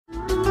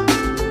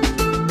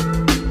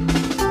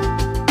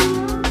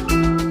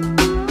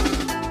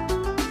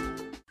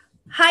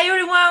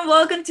everyone.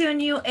 Welcome to a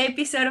new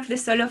episode of the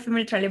Solo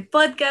Female Travel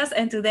podcast.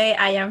 And today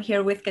I am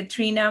here with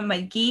Katrina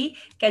McGhee.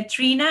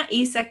 Katrina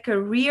is a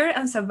career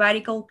and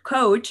sabbatical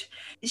coach.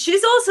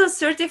 She's also a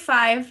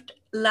certified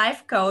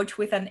life coach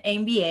with an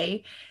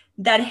MBA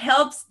that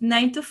helps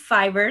nine to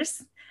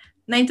fivers,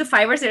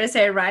 did I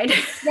say it right?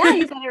 Yeah,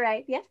 you said it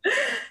right. Yeah.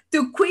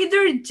 To quit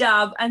their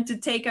job and to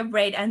take a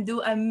break and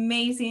do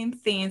amazing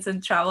things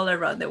and travel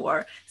around the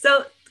world.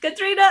 So,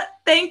 Katrina,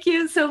 thank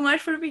you so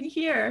much for being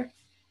here.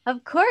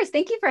 Of course.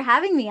 Thank you for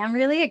having me. I'm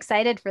really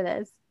excited for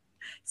this.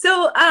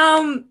 So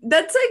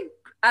that's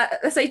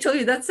as I told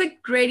you, that's a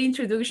great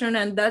introduction,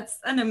 and that's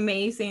an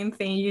amazing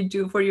thing you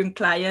do for your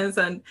clients,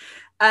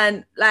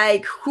 and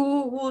like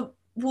who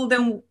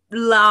wouldn't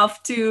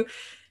love to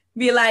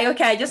be like,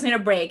 okay, I just need a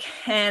break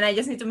and I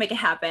just need to make it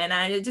happen. And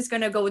I'm just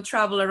gonna go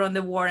travel around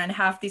the world and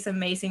have these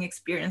amazing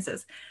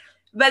experiences.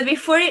 But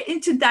before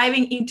into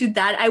diving into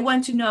that, I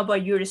want to know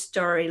about your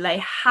story.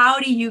 Like, how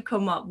do you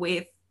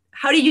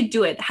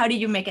do it? How do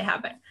you make it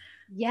happen?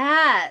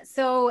 Yeah.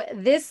 So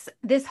this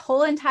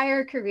whole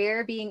entire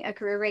career being a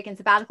career break and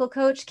sabbatical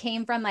coach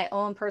came from my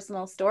own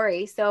personal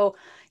story. So,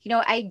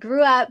 I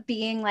grew up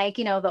being like,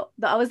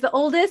 I was the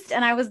oldest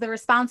and I was the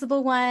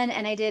responsible one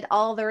and I did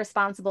all the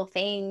responsible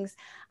things.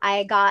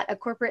 I got a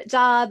corporate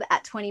job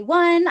at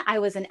 21. I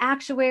was an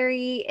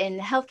actuary in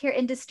the healthcare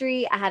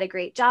industry. I had a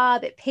great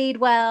job. It paid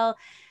well.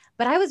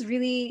 But I was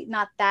really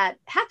not that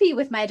happy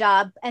with my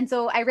job. And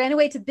so I ran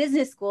away to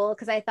business school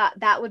because I thought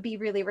that would be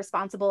really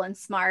responsible and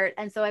smart.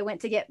 And so I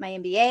went to get my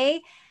MBA.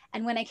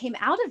 And when I came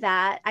out of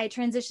that, I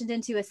transitioned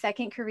into a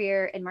second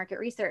career in market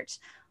research.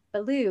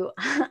 But Lou,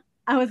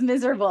 I was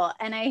miserable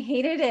and I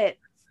hated it.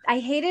 I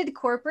hated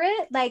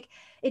corporate. Like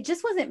it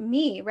just wasn't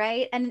me,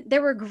 right? And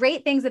there were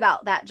great things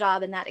about that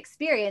job and that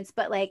experience,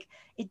 but like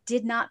it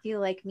did not feel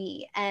like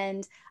me.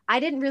 And I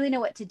didn't really know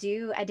what to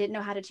do. I didn't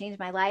know how to change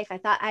my life. I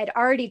thought I'd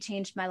already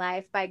changed my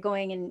life by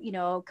going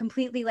and,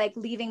 completely like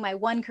leaving my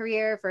one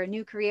career for a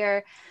new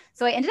career.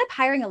 So I ended up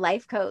hiring a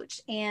life coach.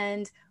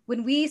 And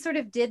when we sort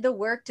of did the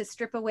work to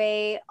strip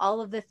away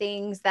all of the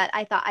things that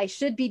I thought I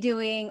should be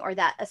doing or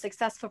that a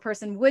successful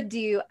person would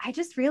do, I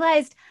just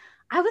realized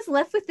I was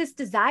left with this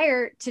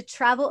desire to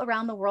travel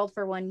around the world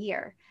for 1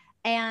 year.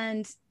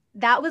 And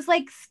that was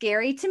like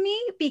scary to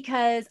me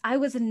because I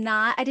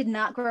did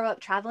not grow up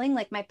traveling.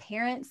 Like my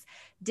parents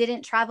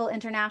didn't travel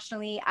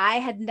internationally. I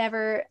had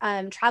never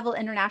traveled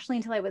internationally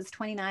until I was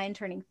 29,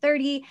 turning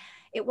 30.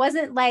 It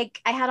wasn't like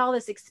I had all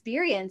this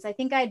experience. I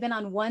think I had been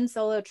on one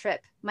solo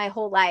trip my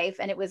whole life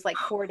and it was like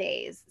 4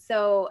 days.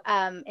 So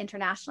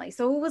internationally.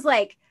 So it was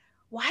like,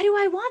 why do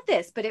I want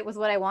this? But it was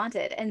what I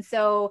wanted. And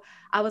so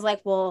I was like,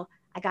 well,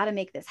 I got to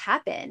make this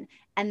happen.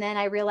 And then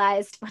I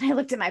realized when I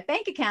looked at my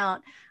bank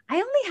account, I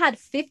only had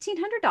 $1,500.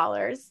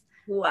 I,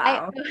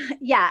 Wow.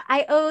 yeah,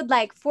 I owed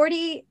like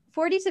 40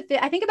 to 50,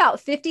 I think about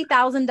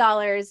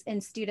 $50,000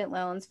 in student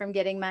loans from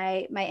getting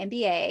my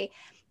MBA.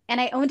 And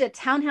I owned a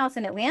townhouse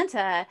in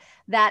Atlanta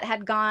that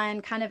had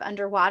gone kind of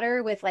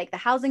underwater with like the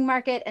housing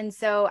market. And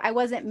so I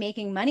wasn't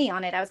making money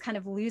on it. I was kind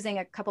of losing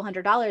a couple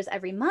 $100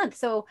 every month.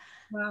 So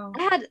Wow.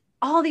 I had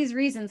all these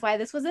reasons why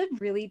this was a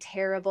really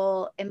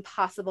terrible,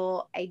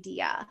 impossible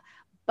idea.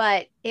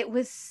 But it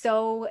was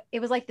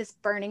like this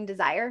burning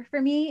desire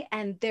for me.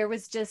 And there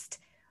was just,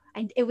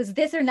 it was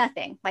this or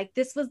nothing. Like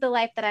this was the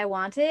life that I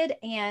wanted.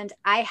 And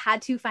I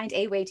had to find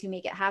a way to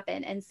make it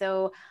happen. And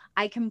so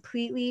I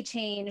completely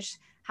changed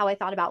how I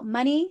thought about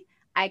money.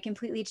 I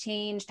completely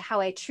changed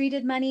how I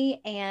treated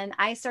money. And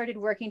I started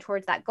working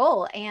towards that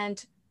goal.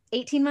 And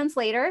 18 months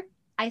later,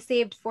 I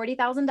saved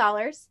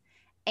 $40,000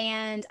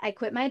 and I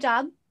quit my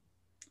job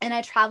and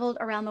I traveled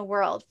around the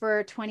world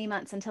for 20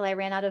 months until I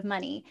ran out of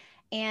money.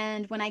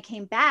 And when I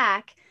came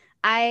back,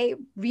 I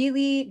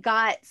really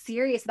got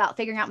serious about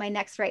figuring out my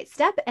next right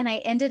step. And I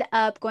ended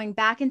up going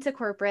back into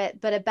corporate,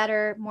 but a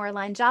better, more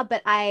aligned job.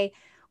 But I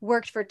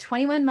worked for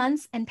 21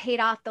 months and paid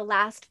off the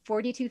last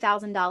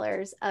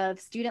 $42,000 of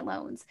student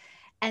loans.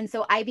 And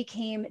so I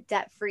became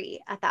debt free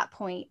at that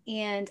point.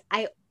 And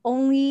I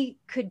only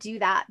could do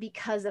that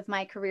because of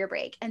my career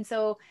break. And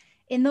so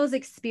in those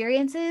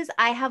experiences,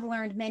 I have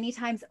learned many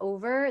times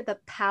over the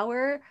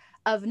power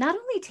of not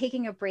only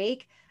taking a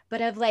break,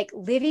 but of like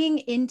living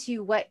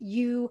into what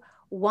you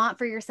want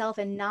for yourself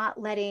and not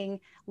letting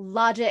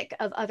logic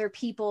of other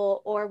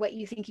people or what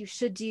you think you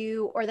should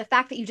do or the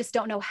fact that you just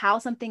don't know how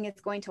something is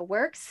going to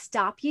work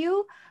stop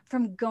you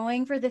from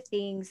going for the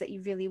things that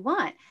you really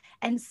want.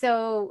 And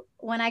so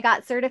when I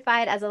got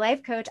certified as a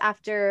life coach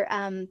after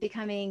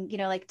becoming,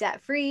 like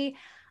debt free,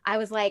 I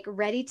was like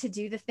ready to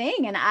do the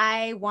thing and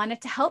I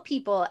wanted to help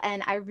people.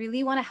 And I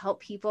really want to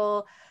help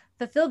people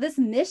fulfill this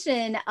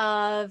mission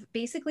of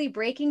basically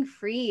breaking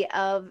free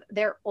of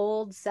their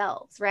old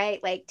selves,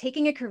 right? Like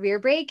taking a career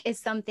break is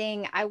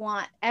something I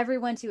want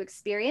everyone to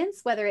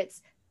experience, whether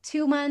it's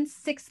 2 months,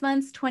 6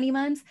 months, 20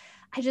 months.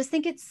 I just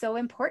think it's so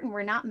important.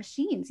 We're not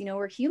machines,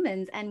 we're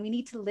humans, and we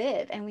need to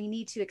live and we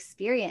need to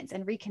experience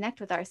and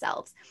reconnect with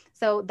ourselves.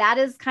 So that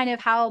is kind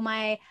of how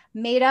my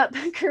made up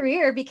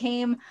career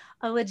became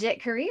a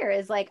legit career,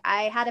 is like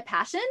I had a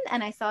passion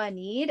and I saw a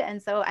need.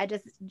 And so I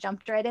just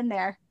jumped right in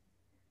there.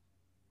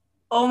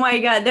 Oh my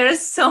God, there are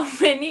so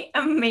many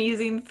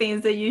amazing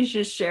things that you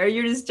should share.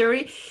 Your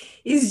story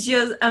is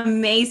just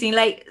amazing.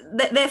 Like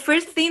the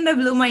first thing that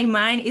blew my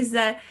mind is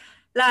that,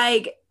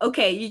 like,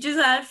 okay, you just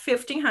had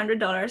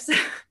 $1,500,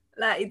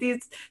 like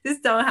this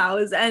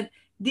townhouse and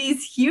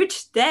this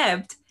huge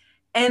debt.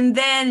 And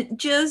then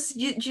just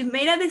you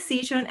made a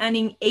decision, and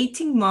in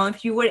 18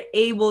 months you were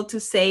able to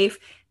save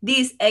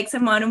this X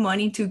amount of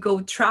money to go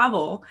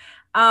travel.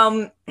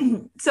 Um,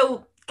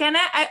 so can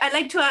I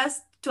like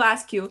to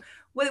ask you,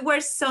 what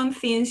were some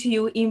things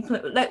you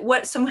implement, like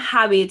what some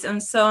habits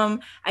and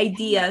some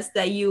ideas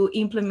that you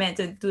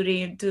implemented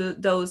during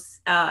those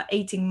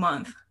 18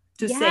 months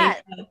to save Yeah,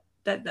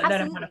 that amount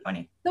of absolutely.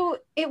 money? So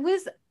it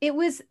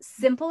was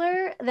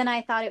simpler than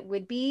I thought it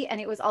would be, and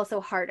it was also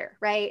harder,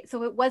 right?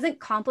 So it wasn't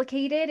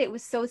complicated, it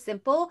was so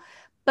simple,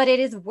 but it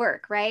is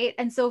work, right?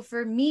 And so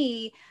for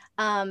me,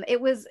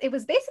 it was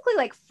basically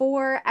like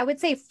four, I would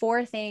say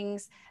four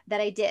things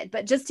that I did.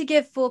 But just to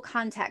give full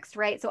context,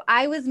 right? So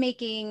I was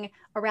making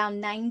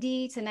around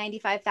 90 to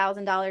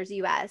 $95,000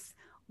 US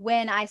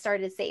when I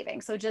started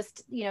saving. So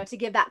just, to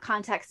give that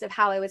context of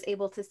how I was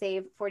able to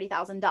save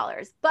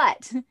 $40,000.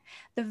 But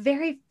the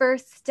very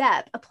first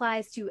step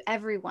applies to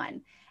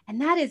everyone. And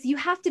that is, you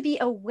have to be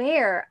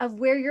aware of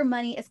where your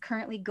money is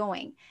currently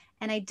going.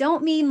 And I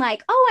don't mean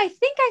like, oh, I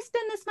think I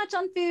spend this much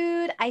on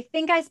food. I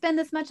think I spend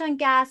this much on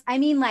gas. I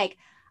mean, like,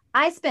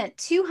 I spent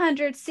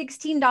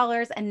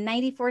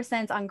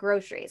 $216.94 on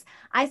groceries.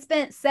 I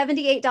spent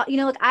 $78.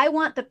 Like, I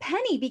want the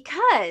penny,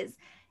 because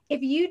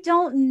if you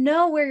don't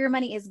know where your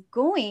money is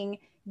going,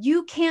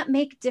 you can't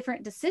make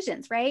different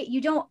decisions, right?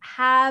 You don't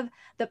have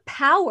the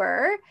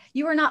power.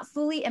 You are not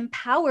fully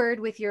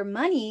empowered with your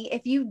money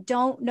if you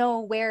don't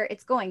know where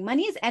it's going.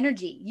 Money is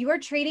energy. You are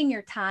trading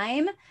your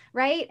time,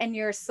 right? And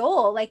your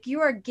soul. Like, you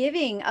are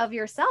giving of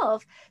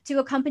yourself to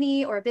a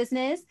company or a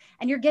business,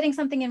 and you're getting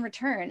something in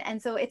return.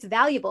 And so it's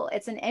valuable,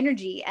 it's an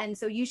energy. And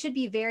so you should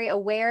be very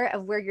aware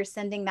of where you're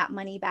sending that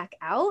money back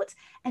out,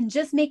 and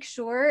just make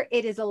sure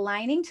it is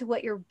aligning to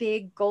what your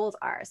big goals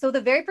are. So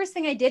the very first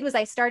thing I did was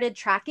I started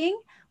tracking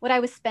what I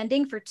was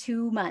spending for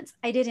 2 months.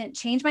 I didn't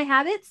change my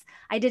habits.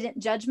 I didn't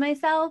judge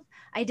myself.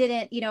 I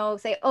didn't,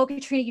 say, oh,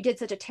 Katrina, you did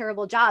such a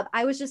terrible job.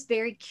 I was just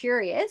very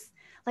curious,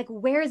 like,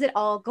 where is it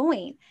all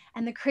going?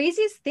 And the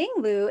craziest thing,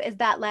 Lou, is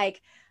that,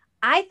 like,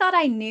 I thought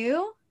I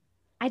knew.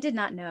 I did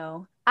not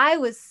know. I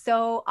was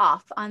so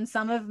off on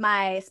some of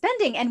my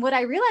spending. And what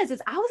I realized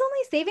is I was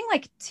only saving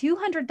like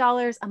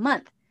 $200 a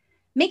month,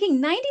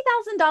 making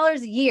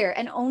 $90,000 a year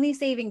and only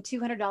saving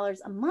 $200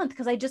 a month,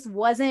 because I just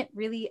wasn't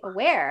really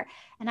aware.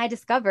 And I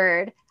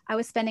discovered I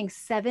was spending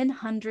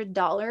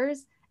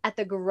 $700 at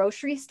the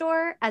grocery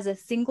store as a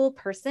single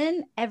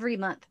person every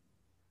month.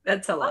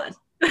 That's a lot.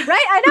 Right?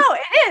 I know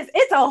it is.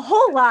 It's a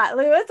whole lot,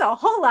 Lou. It's a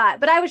whole lot.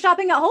 But I was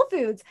shopping at Whole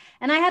Foods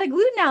and I had a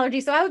gluten allergy.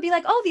 So I would be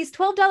like, oh, these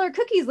 $12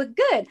 cookies look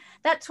good.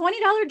 That $20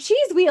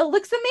 cheese wheel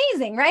looks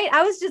amazing, right?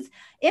 I was just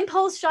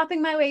impulse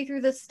shopping my way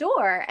through the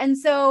store. And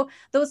so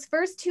those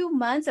first 2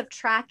 months of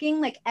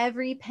tracking like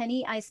every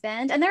penny I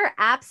spend, and there are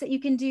apps that you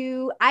can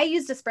do. I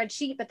used a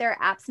spreadsheet, but there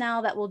are apps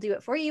now that will do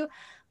it for you.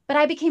 But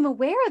I became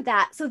aware of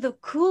that. So the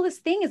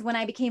coolest thing is when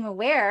I became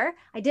aware,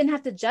 I didn't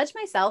have to judge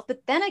myself,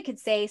 but then I could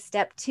say,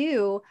 step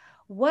two,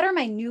 what are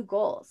my new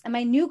goals? And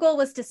my new goal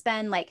was to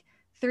spend like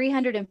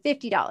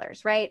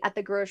 $350, right, at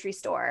the grocery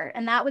store.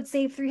 And that would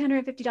save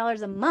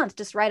 $350 a month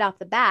just right off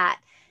the bat.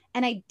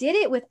 And I did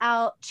it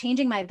without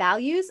changing my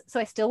values. So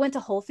I still went to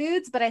Whole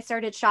Foods, but I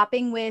started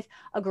shopping with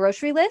a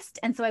grocery list.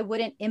 And so I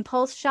wouldn't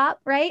impulse shop,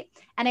 right?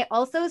 And I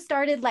also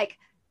started like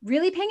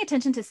really paying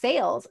attention to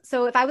sales.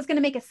 So if I was going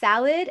to make a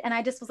salad and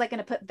I just was like going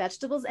to put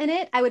vegetables in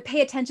it, I would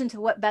pay attention to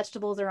what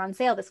vegetables are on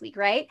sale this week,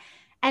 right?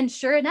 And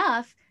sure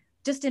enough,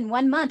 just in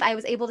 1 month, I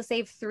was able to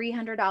save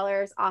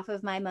 $300 off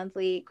of my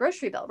monthly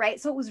grocery bill, right?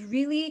 So it was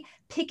really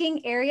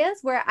picking areas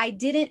where I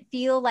didn't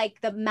feel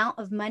like the amount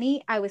of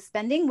money I was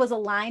spending was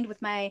aligned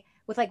with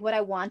like what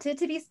I wanted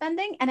to be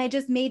spending. And I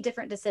just made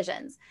different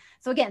decisions.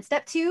 So again,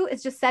 step two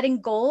is just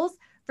setting goals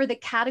for the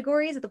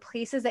categories of the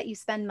places that you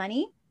spend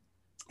money.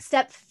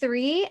 Step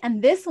three, and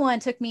this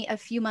one took me a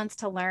few months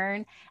to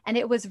learn, and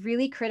it was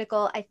really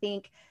critical, I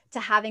think, to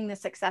having the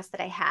success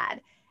that I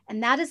had.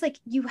 And that is like,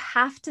 you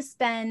have to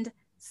spend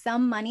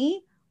some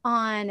money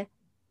on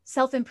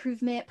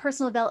self-improvement,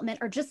 personal development,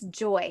 or just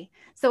joy.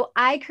 So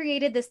I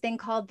created this thing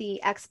called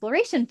the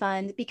Exploration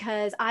Fund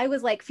because I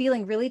was like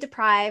feeling really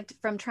deprived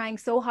from trying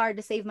so hard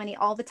to save money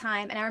all the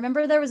time. And I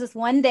remember there was this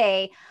one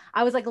day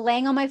I was like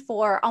laying on my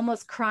floor,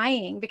 almost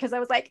crying, because I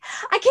was like,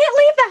 I can't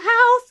leave the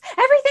house.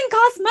 Everything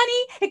costs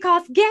money. It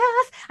costs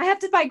gas. I have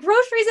to buy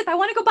groceries. If I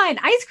want to go buy an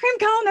ice cream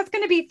cone, that's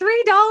going to be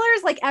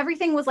 $3. Like,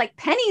 everything was like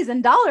pennies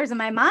and dollars in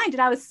my mind.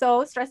 And I was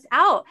so stressed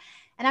out.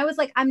 And I was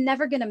like, I'm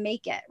never going to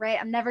make it, right?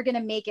 I'm never going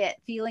to make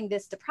it feeling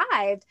this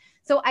deprived.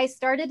 So I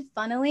started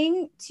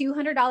funneling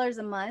 $200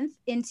 a month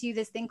into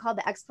this thing called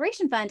the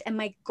exploration fund. And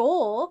my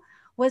goal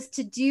was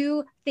to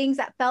do things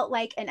that felt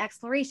like an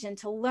exploration,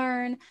 to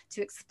learn,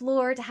 to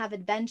explore, to have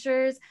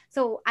adventures.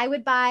 So I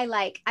would buy,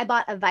 like, I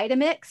bought a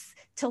Vitamix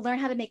to learn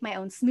how to make my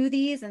own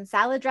smoothies and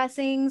salad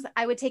dressings.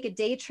 I would take a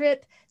day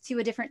trip to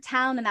a different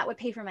town and that would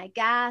pay for my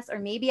gas. Or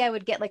maybe I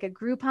would get like a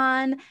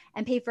Groupon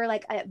and pay for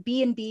like a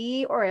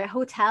B&B or a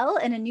hotel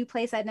in a new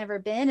place I'd never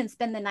been and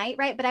spend the night,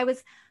 right? But I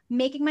was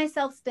making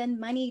myself spend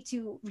money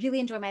to really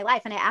enjoy my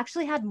life. And I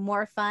actually had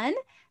more fun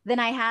than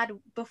I had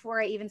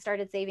before I even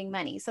started saving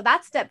money. So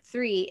that's step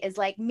 3, is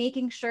like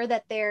making sure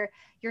that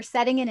you're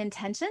setting an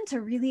intention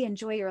to really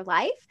enjoy your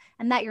life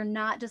and that you're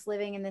not just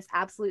living in this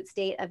absolute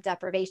state of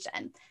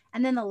deprivation.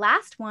 And then the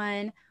last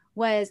one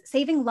was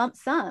saving lump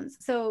sums.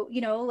 So,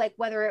 like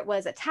whether it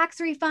was a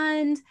tax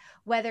refund,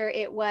 whether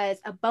it was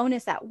a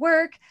bonus at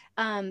work,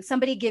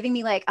 somebody giving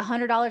me like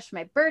 $100 for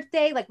my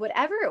birthday, like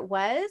whatever it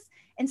was,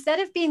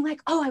 instead of being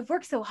like, oh, I've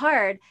worked so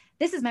hard,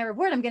 this is my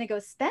reward, I'm going to go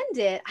spend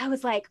it. I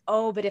was like,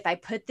 oh, but if I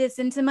put this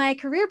into my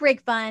career break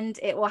fund,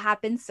 it will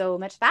happen so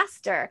much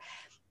faster.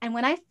 And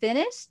when I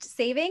finished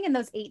saving in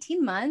those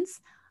 18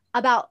 months,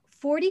 about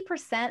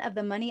 40% of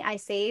the money I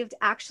saved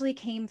actually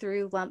came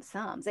through lump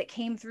sums. It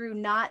came through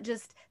not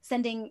just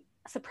sending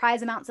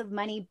surprise amounts of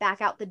money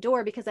back out the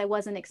door because I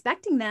wasn't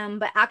expecting them,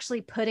 but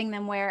actually putting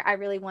them where I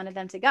really wanted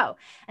them to go.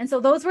 And so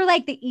those were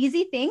like the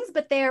easy things,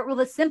 but were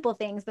the simple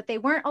things, but they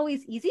weren't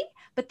always easy,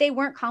 but they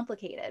weren't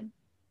complicated.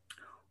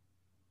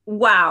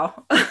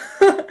 Wow.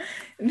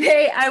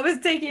 I was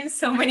taking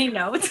so many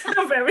notes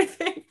of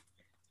everything.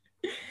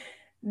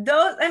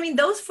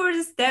 Those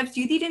first steps,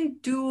 you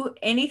didn't do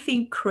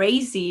anything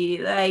crazy.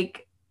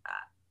 Like,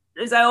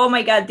 it's like, oh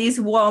my God, this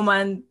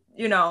woman,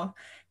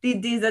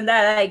 did this and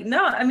that. Like,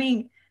 no,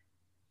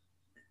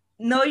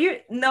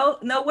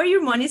 know where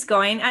your money's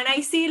going. And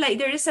I see, like,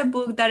 there is a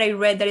book that I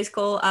read that is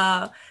called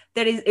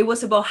it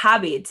was about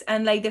habits.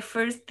 And like the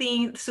first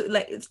thing, so,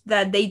 like,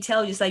 that they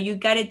tell you is like, you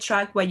gotta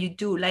track what you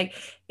do. Like,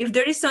 if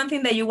there is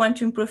something that you want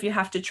to improve, you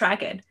have to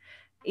track it.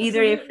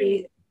 Either if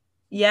Absolutely.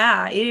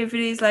 if it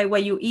is like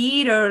what you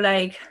eat, or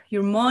like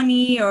your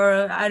money,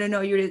 or I don't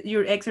know,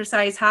 your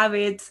exercise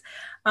habits.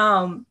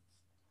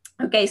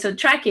 Okay, so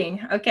tracking.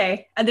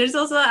 Okay, and there's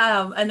also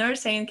another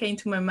saying came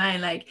to my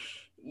mind, like,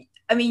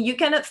 you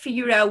cannot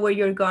figure out where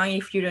you're going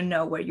if you don't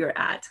know where you're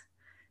at.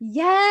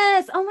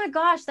 Yes. Oh my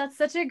gosh, that's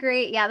such a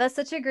great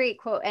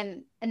quote.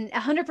 And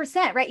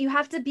 100%, right? You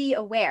have to be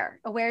aware.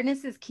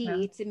 Awareness is Yeah.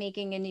 key to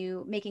making a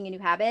new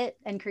habit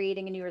and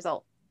creating a new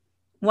result.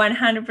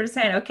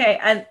 100%. Okay.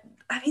 And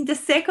the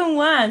second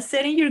one,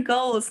 setting your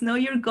goals, know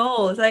your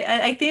goals.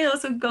 I think it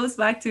also goes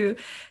back to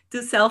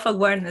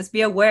self-awareness,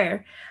 be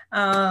aware.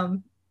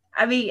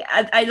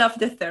 I love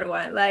the third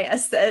one. Like I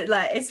said,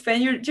 like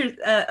spend your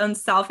on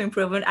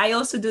self-improvement. I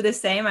also do the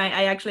same.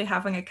 I actually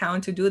have an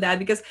account to do that,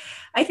 because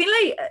I think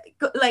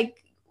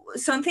like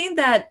something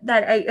that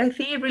I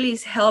think it really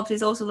helps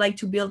is also like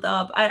to build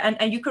up.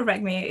 And you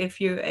correct me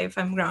if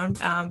I'm wrong.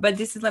 But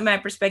this is like my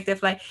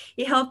perspective. Like,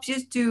 it helps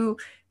you to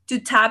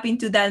tap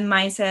into that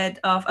mindset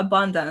of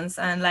abundance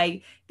and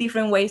like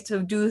different ways to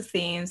do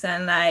things.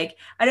 And like,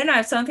 I don't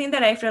know, something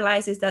that I've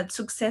realized is that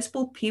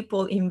successful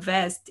people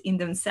invest in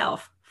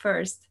themselves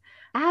first.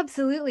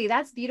 Absolutely.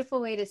 That's a beautiful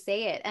way to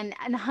say it. And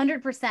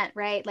 100%,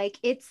 right? Like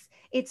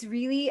it's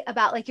really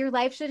about, like, your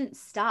life shouldn't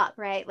stop,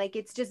 right? Like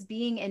it's just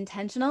being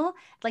intentional,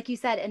 like you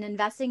said, and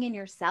investing in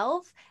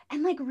yourself,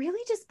 and like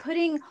really just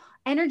putting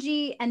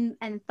energy and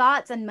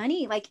thoughts and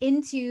money like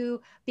into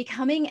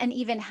becoming an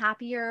even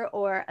happier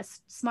or a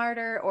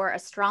smarter or a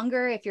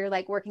stronger, if you're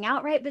like working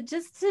out, right? But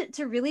just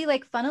to really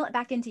like funnel it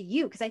back into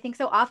you, because I think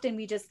so often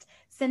we just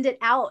send it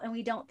out and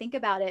we don't think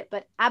about it.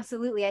 But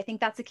absolutely, I think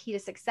that's a key to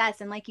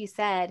success. And like you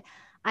said,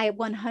 I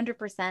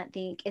 100%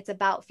 think it's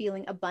about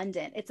feeling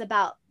abundant. It's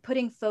about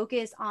putting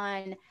focus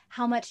on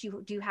how much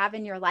you do have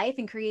in your life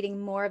and creating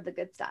more of the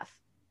good stuff.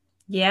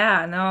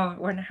 Yeah, no,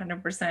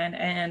 100%.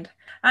 And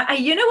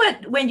you know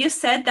what, when you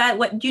said that,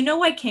 what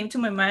came to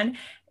my mind,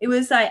 it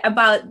was like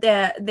about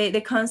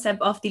the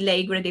concept of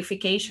delayed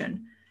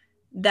gratification.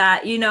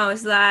 That,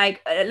 it's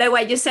like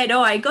what you said,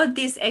 oh, I got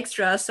this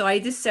extra, so I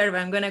deserve it,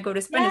 I'm gonna go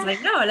to spend. It's Yeah.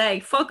 like, no,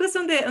 like, focus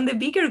on the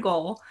bigger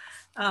goal.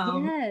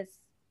 um Yes.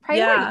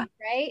 yeah. Priorities,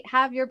 right?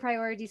 Have your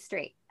priorities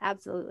straight.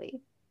 Absolutely.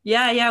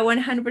 Yeah,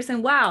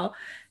 100%. Wow.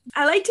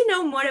 I like to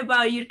know more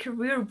about your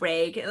career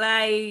break.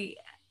 Like,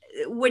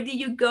 where did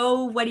you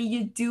go? What did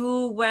you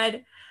do?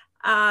 What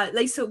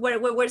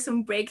were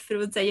some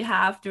breakthroughs that you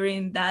have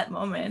during that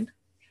moment?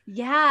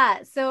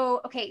 Yeah.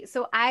 So, okay.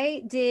 So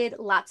I did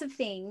lots of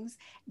things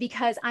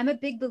because I'm a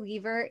big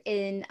believer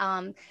in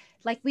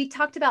like we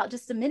talked about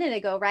just a minute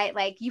ago, right?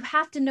 Like you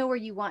have to know where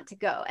you want to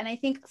go. And I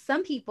think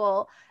some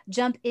people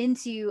jump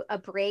into a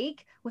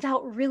break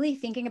without really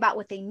thinking about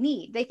what they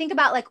need. They think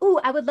about like, oh,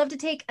 I would love to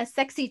take a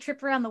sexy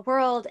trip around the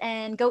world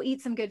and go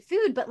eat some good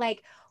food, but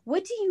like,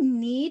 what do you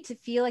need to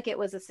feel like it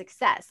was a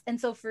success? And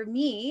so for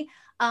me,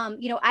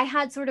 I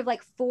had sort of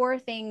like four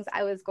things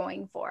I was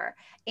going for,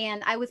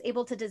 and I was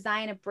able to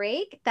design a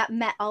break that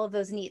met all of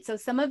those needs. So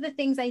some of the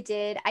things I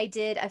did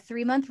a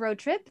 3-month road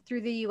trip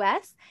through the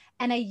US,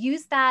 and I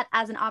used that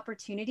as an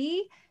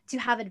opportunity to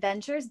have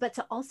adventures, but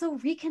to also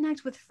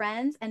reconnect with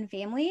friends and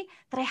family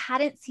that I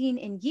hadn't seen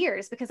in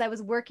years because I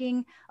was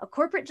working a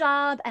corporate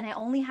job and I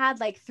only had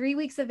like 3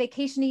 weeks of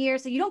vacation a year.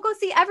 So you don't go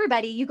see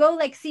everybody. You go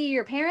like see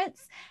your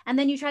parents, and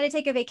then you try to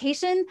take a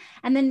vacation,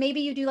 and then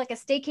maybe you do like a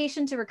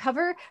staycation to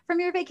recover from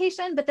your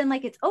vacation, but then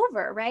like it's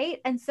over, right?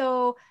 And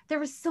so there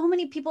were so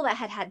many people that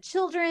had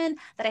children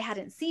that I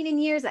hadn't seen in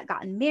years, that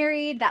gotten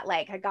married, that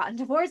like had gotten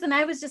divorced. And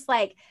I was just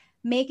like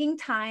making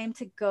time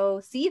to go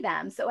see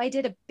them. So I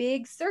did a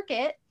big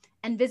circuit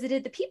and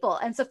visited the people.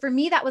 And so for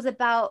me, that was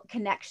about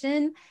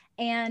connection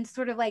and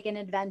sort of like an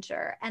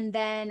adventure. And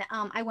then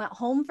I went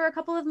home for a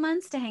couple of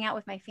months to hang out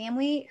with my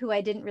family, who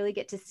I didn't really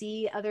get to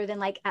see other than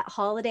like at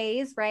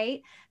holidays,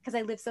 right? Because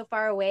I live so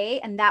far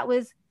away. And that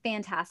was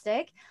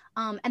fantastic.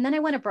 And then I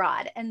went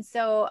abroad. And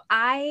so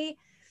I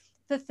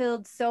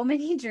fulfilled so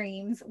many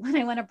dreams when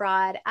I went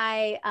abroad.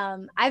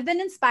 I've been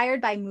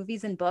inspired by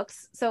movies and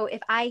books. So if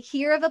I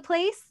hear of a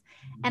place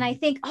and I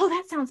think, oh,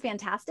 that sounds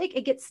fantastic,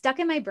 it gets stuck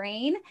in my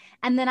brain.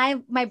 And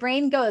then my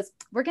brain goes,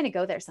 we're going to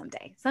go there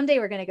someday. Someday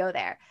we're going to go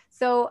there.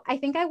 So I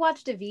think I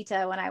watched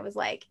Evita when I was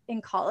like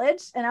in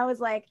college, and I was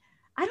like,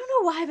 I don't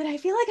know why, but I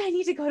feel like I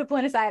need to go to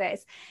Buenos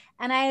Aires.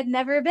 And I had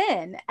never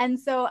been. And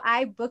so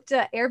I booked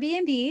an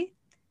Airbnb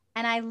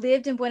and I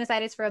lived in Buenos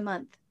Aires for a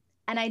month.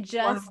 And I Wow.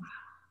 just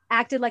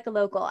acted like a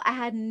local. I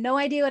had no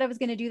idea what I was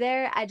going to do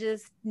there. I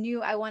just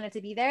knew I wanted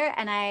to be there.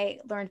 And I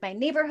learned my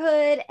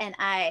neighborhood, and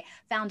I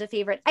found a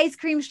favorite ice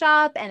cream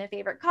shop and a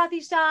favorite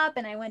coffee shop.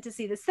 And I went to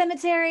see the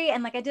cemetery,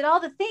 and like I did all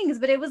the things,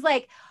 but it was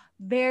like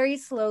very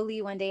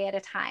slowly, one day at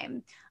a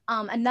time.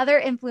 Another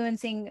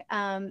influencing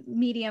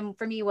medium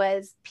for me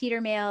was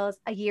Peter Mail's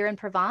A Year in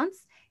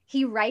Provence.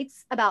 He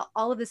writes about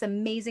all of this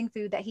amazing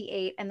food that he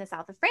ate in the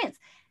south of France.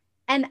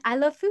 And I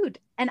love food.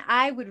 And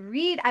I would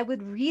read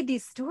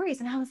these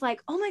stories, and I was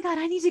like, oh my God,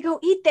 I need to go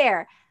eat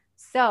there.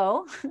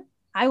 So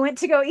I went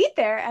to go eat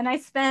there, and I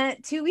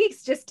spent 2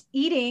 weeks just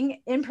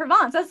eating in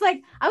Provence. I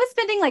was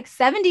spending like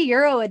 70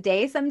 euro a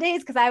day some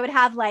days, because I would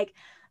have like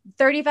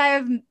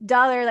 $35,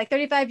 like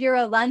 35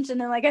 euro lunch,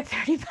 and then like a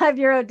 35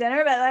 euro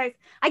dinner. But like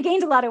I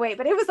gained a lot of weight,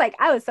 but it was like,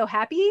 I was so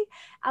happy.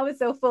 I was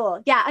so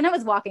full. Yeah. And I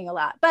was walking a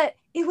lot, but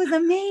it was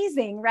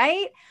amazing.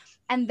 Right.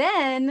 And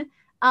then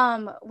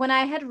when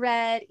I had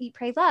read Eat,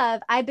 Pray,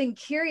 Love, I'd been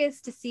curious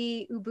to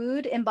see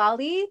Ubud in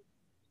Bali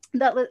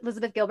that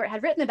Elizabeth Gilbert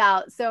had written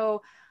about.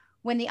 So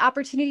when the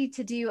opportunity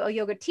to do a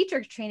yoga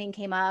teacher training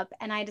came up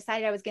and I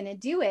decided I was going to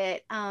do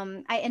it,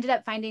 I ended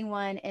up finding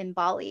one in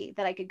Bali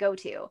that I could go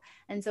to.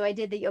 And so I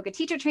did the yoga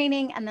teacher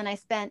training, and then I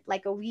spent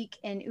like a week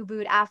in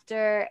Ubud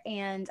after,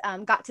 and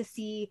got to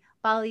see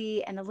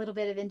Bali and a little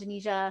bit of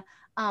Indonesia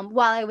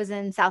while I was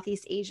in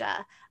Southeast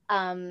Asia.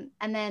 And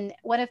then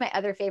one of my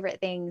other favorite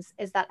things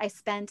is that I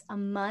spent a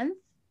month,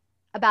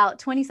 about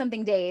 20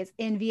 something days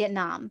in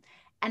Vietnam.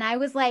 And I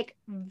was like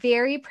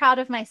very proud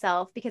of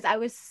myself because I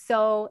was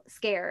so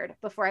scared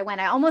before I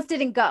went. I almost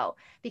didn't go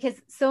because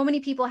so many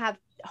people have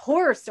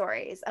horror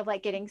stories of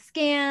like getting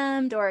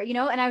scammed or,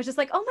 and I was just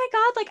like, oh my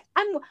God, like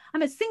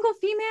I'm a single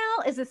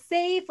female. Is this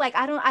safe? Like,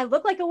 I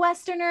look like a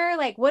Westerner.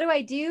 Like, what do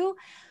I do?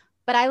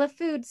 But I love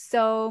food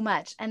so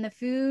much, and the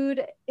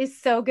food is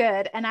so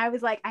good. And I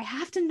was like, I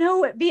have to know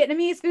what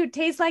Vietnamese food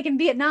tastes like in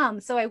Vietnam.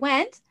 So I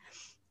went,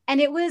 and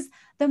it was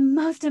the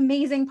most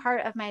amazing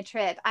part of my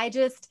trip.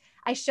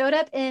 I showed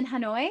up in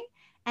Hanoi,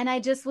 and I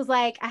just was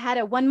like, I had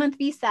a 1-month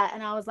visa,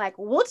 and I was like,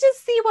 we'll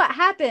just see what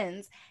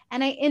happens.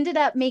 And I ended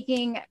up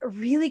making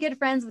really good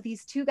friends with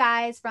these two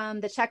guys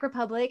from the Czech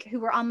Republic who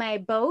were on my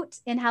boat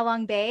in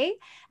Halong Bay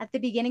at the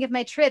beginning of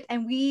my trip.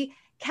 And we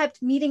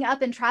kept meeting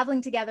up and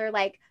traveling together,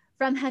 like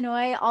from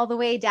Hanoi all the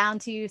way down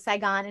to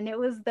Saigon. And it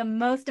was the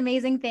most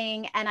amazing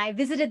thing. And I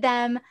visited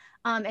them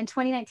in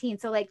 2019.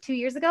 So like 2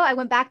 years ago, I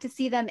went back to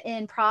see them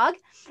in Prague,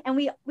 and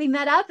we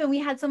met up and we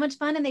had so much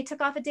fun, and they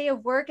took off a day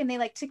of work and they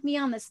like took me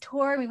on this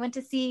tour. We went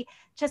to see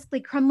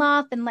Chesky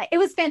Krumlov, and like, it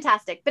was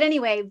fantastic. But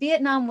anyway,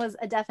 Vietnam was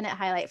a definite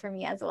highlight for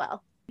me as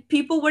well.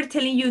 People were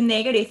telling you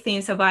negative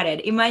things about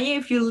it. Imagine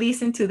if you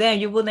listened to them,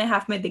 you wouldn't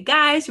have met the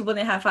guys, you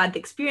wouldn't have had the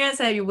experience,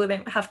 and you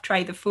wouldn't have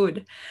tried the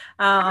food.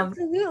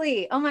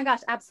 Absolutely. Oh my gosh,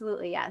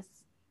 absolutely. Yes.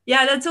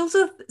 Yeah, that's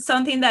also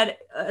something that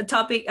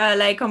topic,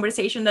 like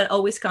conversation that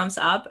always comes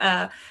up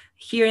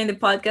here in the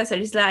podcast. That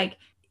is like,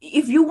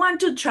 if you want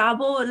to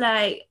travel,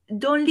 like,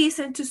 don't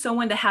listen to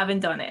someone that haven't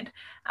done it.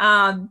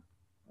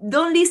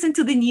 Don't listen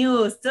to the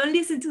news. Don't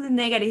listen to the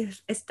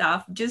negative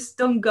stuff. Just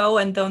don't go,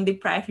 and don't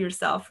deprive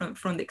yourself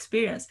from the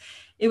experience.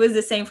 It was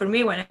the same for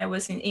me when I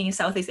was in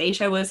Southeast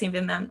Asia. I was in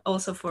Vietnam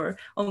also for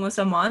almost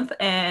a month,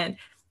 and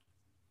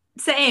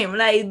Same,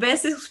 like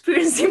best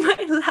experience in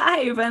my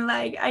life. And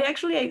like I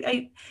actually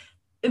I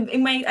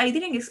in my I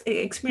didn't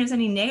experience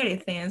any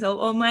negative things.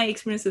 All my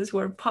experiences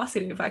were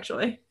positive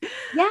actually.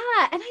 Yeah.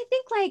 And I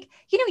think, like,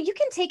 you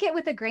can take it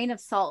with a grain of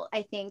salt,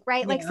 I think,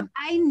 right? Like, Yeah. so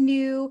I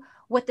knew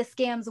what the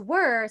scams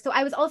were. So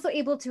I was also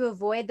able to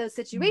avoid those Mhm.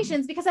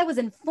 situations because I was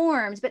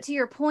informed. But to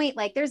your point,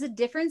 like, there's a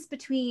difference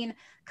between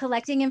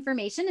collecting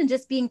information and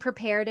just being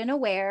prepared and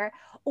aware,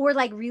 or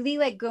like really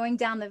like going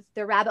down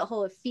the rabbit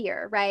hole of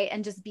fear, right?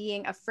 And just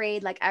being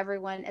afraid like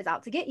everyone is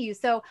out to get you.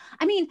 So,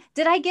 I mean,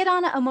 did I get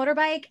on a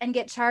motorbike and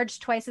get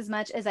charged twice as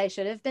much as I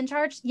should have been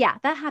charged? Yeah,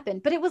 that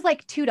happened, but it was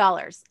like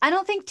 $2. I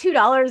don't think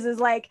 $2 is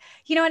like,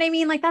 you know what I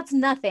mean? Like that's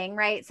nothing,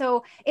 right?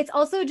 So it's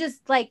also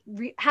just like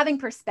having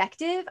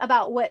perspective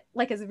about what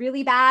like is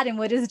really bad and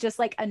what is just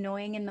like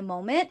annoying in the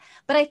moment.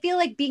 But I feel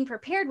like being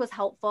prepared was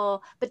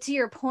helpful. But to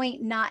your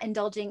point, not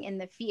indulging in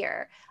the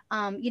fear.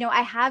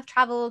 I have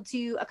traveled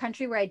to a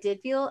country where I did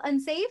feel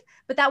unsafe,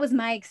 but that was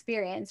my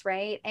experience,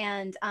 right?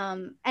 And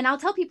I'll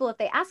tell people if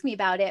they ask me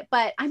about it,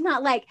 but I'm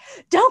not like,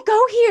 don't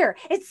go here.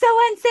 It's so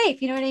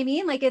unsafe. You know what I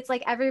mean? Like it's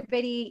like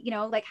everybody,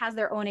 like has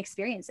their own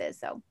experiences.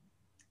 So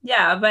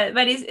Yeah, but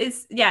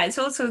it's yeah, it's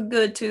also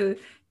good to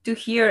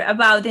hear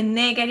about the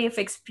negative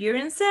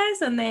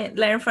experiences and then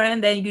learn from it,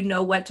 and then you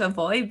know what to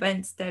avoid, but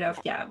instead of,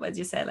 yeah, what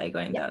you said, like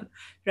going yeah. down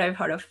drive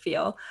heart of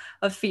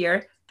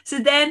fear. So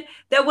then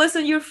that was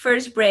on your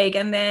first break,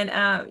 and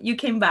then you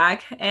came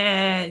back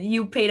and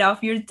you paid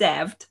off your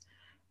debt.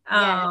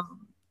 Yes.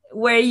 Um,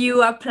 were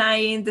you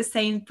applying the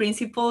same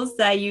principles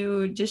that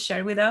you just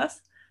shared with us?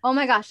 Oh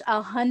my gosh,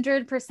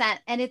 100%.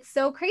 And it's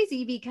so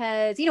crazy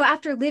because,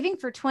 after living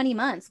for 20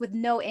 months with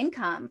no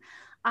income,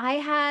 I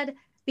had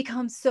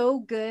become so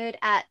good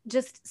at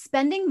just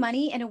spending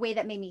money in a way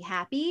that made me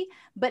happy,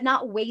 but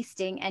not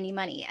wasting any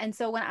money. And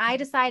so when I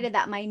decided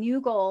that my new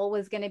goal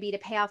was going to be to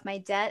pay off my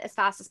debt as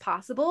fast as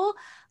possible,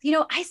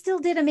 I still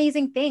did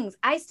amazing things.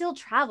 I still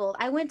traveled.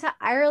 I went to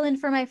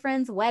Ireland for my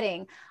friend's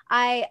wedding.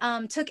 I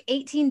took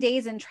 18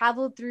 days and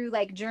traveled through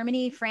like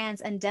Germany,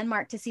 France, and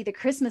Denmark to see the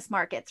Christmas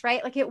markets,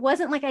 right? Like it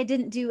wasn't like I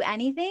didn't do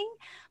anything,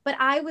 but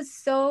I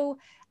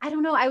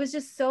don't know, I was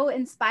just so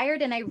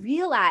inspired and I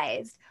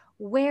realized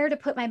where to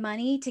put my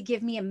money to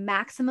give me a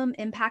maximum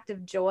impact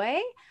of joy,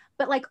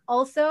 but like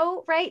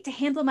also, right, to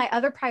handle my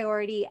other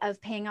priority of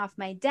paying off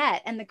my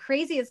debt. And the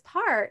craziest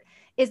part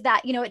is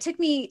that, it took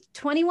me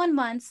 21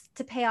 months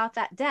to pay off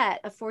that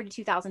debt of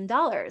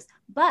 $42,000,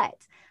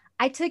 but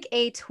I took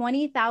a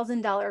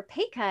 $20,000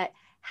 pay cut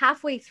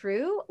halfway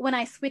through when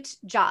I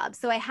switched jobs.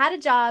 So I had a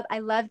job, I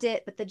loved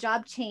it, but the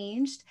job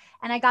changed.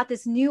 And I got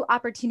this new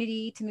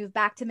opportunity to move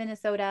back to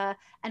Minnesota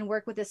and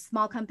work with this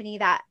small company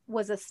that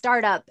was a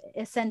startup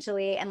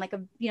essentially and like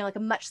a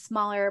much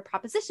smaller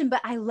proposition.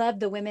 But I loved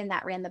the women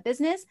that ran the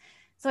business.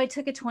 So I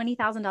took a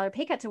 $20,000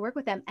 pay cut to work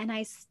with them and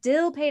I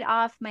still paid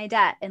off my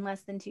debt in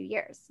less than 2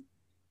 years.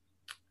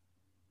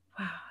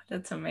 Wow,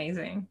 that's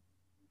amazing.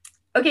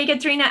 Okay,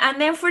 Katrina, and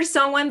then for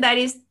someone that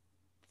is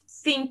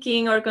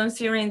thinking or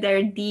considering the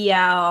idea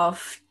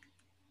of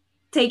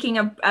taking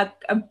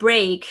a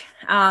break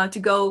to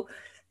go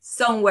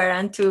somewhere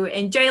and to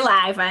enjoy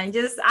life and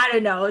just, I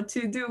don't know,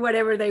 to do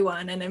whatever they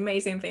want and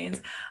amazing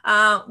things.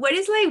 What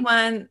is like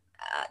one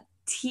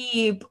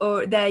tip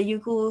or that you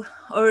could,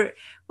 or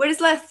what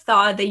is like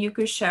thought that you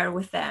could share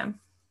with them?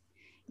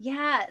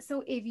 Yeah.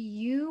 So if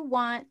you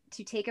want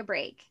to take a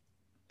break,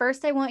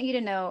 first, I want you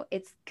to know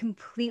it's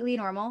completely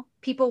normal.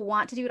 People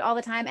want to do it all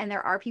the time, and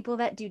there are people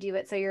that do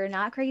it. So you're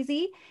not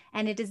crazy,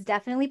 and it is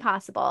definitely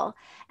possible.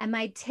 And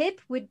my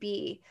tip would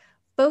be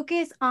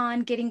focus on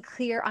getting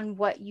clear on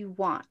what you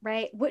want,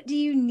 right? What do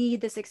you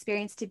need this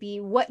experience to be?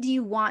 What do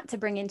you want to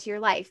bring into your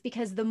life?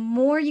 Because the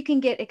more you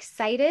can get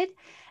excited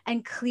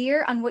and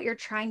clear on what you're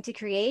trying to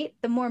create,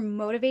 the more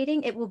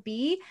motivating it will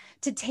be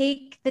to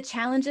take the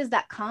challenges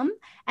that come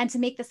and to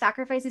make the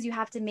sacrifices you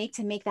have to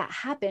make that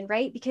happen,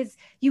 right? Because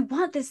you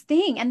want this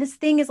thing, and this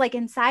thing is like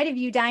inside of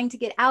you dying to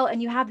get out,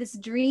 and you have this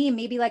dream,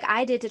 maybe like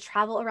I did, to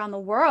travel around the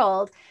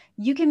world.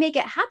 You can make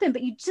it happen,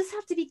 but you just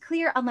have to be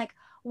clear on like,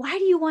 why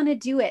do you want to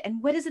do it?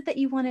 And what is it that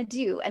you want to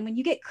do? And when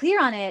you get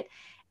clear on it,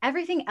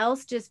 everything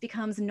else just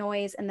becomes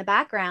noise in the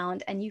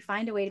background and you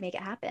find a way to make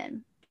it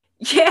happen.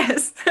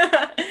 Yes.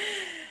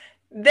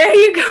 There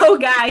you go,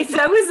 guys.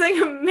 That was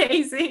like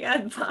amazing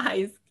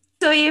advice.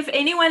 So if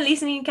anyone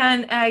listening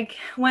can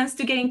wants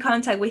to get in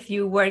contact with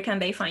you, where can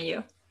they find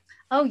you?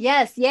 Oh,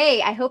 yes.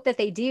 Yay. I hope that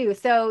they do.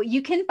 So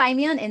you can find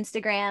me on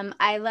Instagram.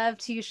 I love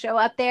to show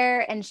up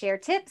there and share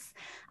tips.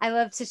 I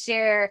love to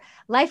share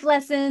life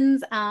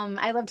lessons.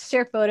 I love to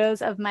share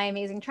photos of my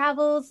amazing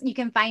travels. You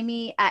can find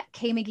me at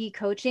McGhee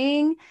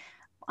Coaching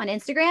on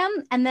Instagram.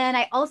 And then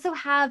I also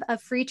have a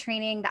free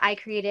training that I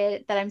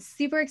created that I'm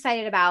super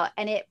excited about.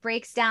 And it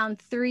breaks down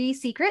 3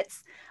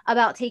 secrets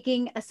about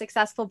taking a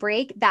successful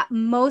break that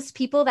most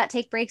people that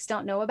take breaks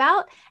don't know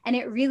about. And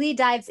it really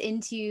dives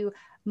into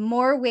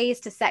more ways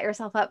to set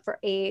yourself up for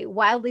a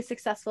wildly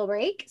successful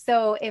break.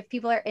 So if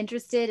people are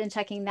interested in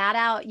checking that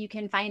out, you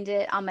can find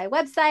it on my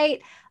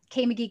website,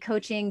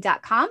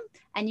 kmcgeecoaching.com,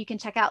 and you can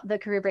check out the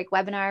Career Break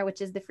webinar,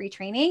 which is the free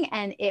training,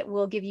 and it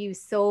will give you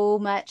so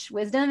much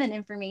wisdom and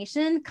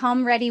information.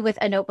 Come ready with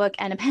a notebook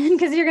and a pen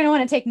because you're going to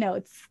want to take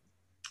notes.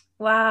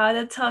 Wow,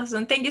 that's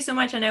awesome. Thank you so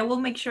much. And I will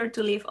make sure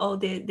to leave all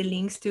the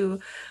links to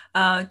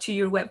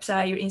your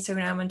website, your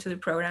Instagram, and to the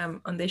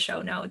program on the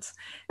show notes.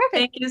 Perfect.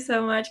 Thank you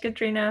so much,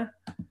 Katrina.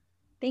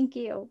 Thank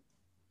you.